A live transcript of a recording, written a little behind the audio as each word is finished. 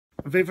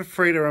Viva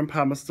Frida in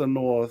Palmerston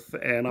North,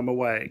 and I'm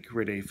awake,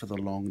 ready for the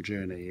long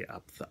journey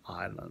up the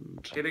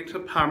island. Getting to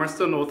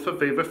Palmerston North for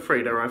Viva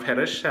Frida. I've had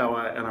a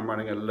shower and I'm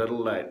running a little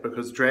late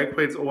because drag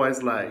queen's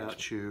always late.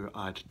 Without you,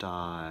 I'd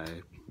die.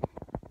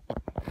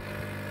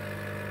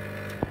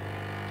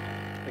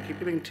 I keep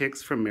getting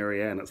texts from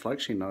Marianne. It's like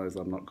she knows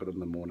I'm not good in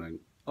the morning.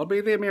 I'll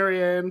be there,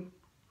 Marianne.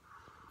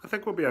 I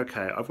think we'll be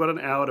okay. I've got an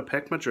hour to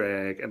pack my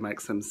drag and make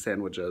some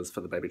sandwiches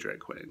for the baby drag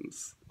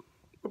queens.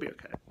 We'll be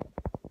okay.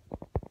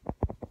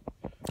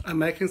 I'm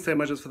making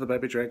sandwiches for the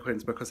baby drag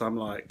queens because I'm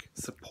like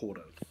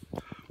supportive.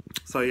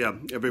 So yeah,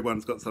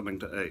 everyone's got something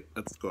to eat.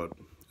 It's good.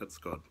 It's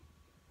good.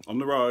 On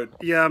the road.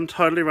 Yeah, I'm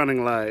totally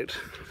running late.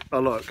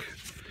 Oh look.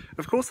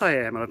 Of course I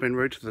am, and I've been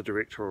rude to the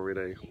director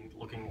already.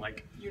 Looking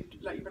like you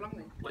belong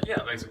there.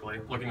 Yeah,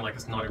 basically looking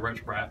like a naughty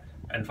rich brat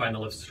and find the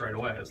lift straight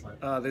away. It's like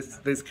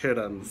these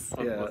curtains.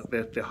 Yeah,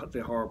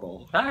 they're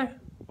horrible. Hi,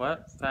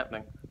 what's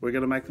happening? We're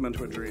gonna make them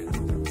into a dress.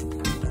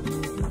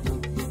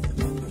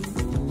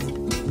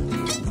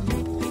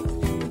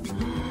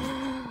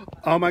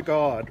 Oh my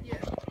god. Yeah.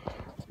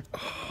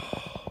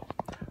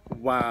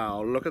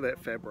 Wow, look at that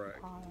fabric.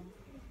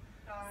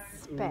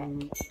 Back.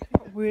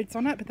 Words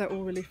on it, but they're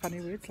all really funny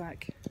words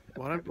like.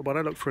 What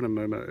I look for in a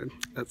moo-moo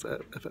is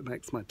if it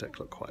makes my dick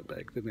look quite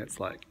big, then that's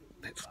like,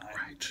 that's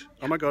great.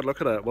 Oh my god,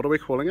 look at it. What are we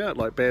calling it?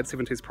 Like bad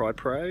 70s pride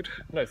parade?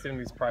 No,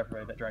 70s pride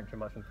parade that drank too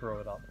much and threw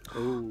it up.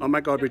 Ooh. Oh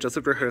my god, we just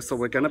had rehearsal.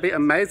 We're going to be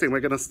amazing. We're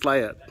going to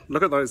slay it.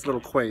 Look at those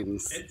little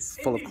queens. It's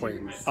full of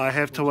queens. I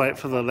have to wait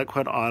for the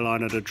liquid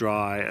eyeliner to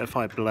dry. If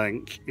I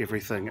blink,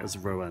 everything is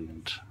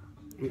ruined.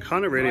 I'm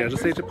kind of ready. I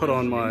just need to put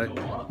on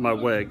my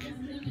wig.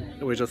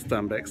 We're just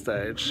done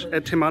backstage.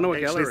 At Te Manawa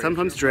Gallery,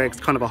 sometimes drag's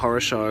kind of a horror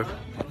show.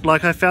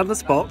 Like, I found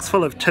this box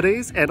full of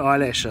titties and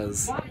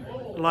eyelashes.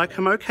 Like,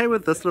 I'm okay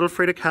with this little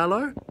Frida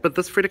Kahlo, but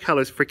this Frida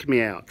Kahlo's freaking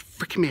me out.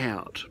 Freaking me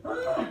out.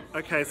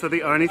 Okay, so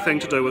the only thing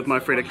to do with my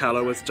Frida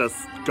Kahlo is just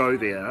go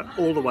there,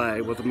 all the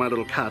way with my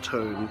little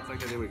cartoon.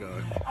 Okay, there we go.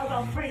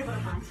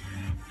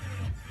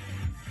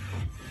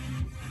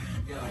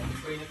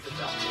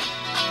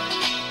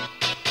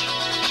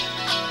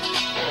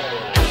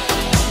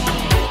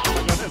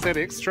 Is that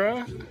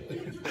extra?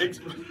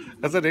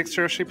 Is it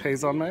extra if she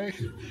pees on me?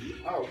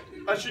 Oh,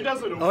 she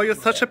does it all. Oh, you're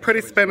such a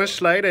pretty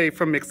Spanish lady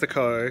from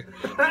Mexico.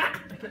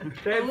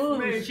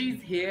 Oh,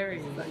 she's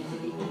hairy.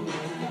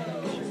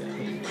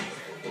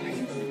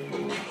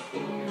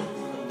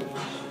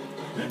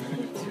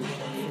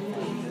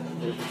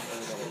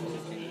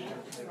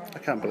 I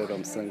can't believe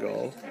I'm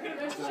single.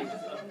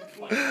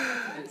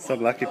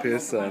 Some lucky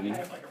person.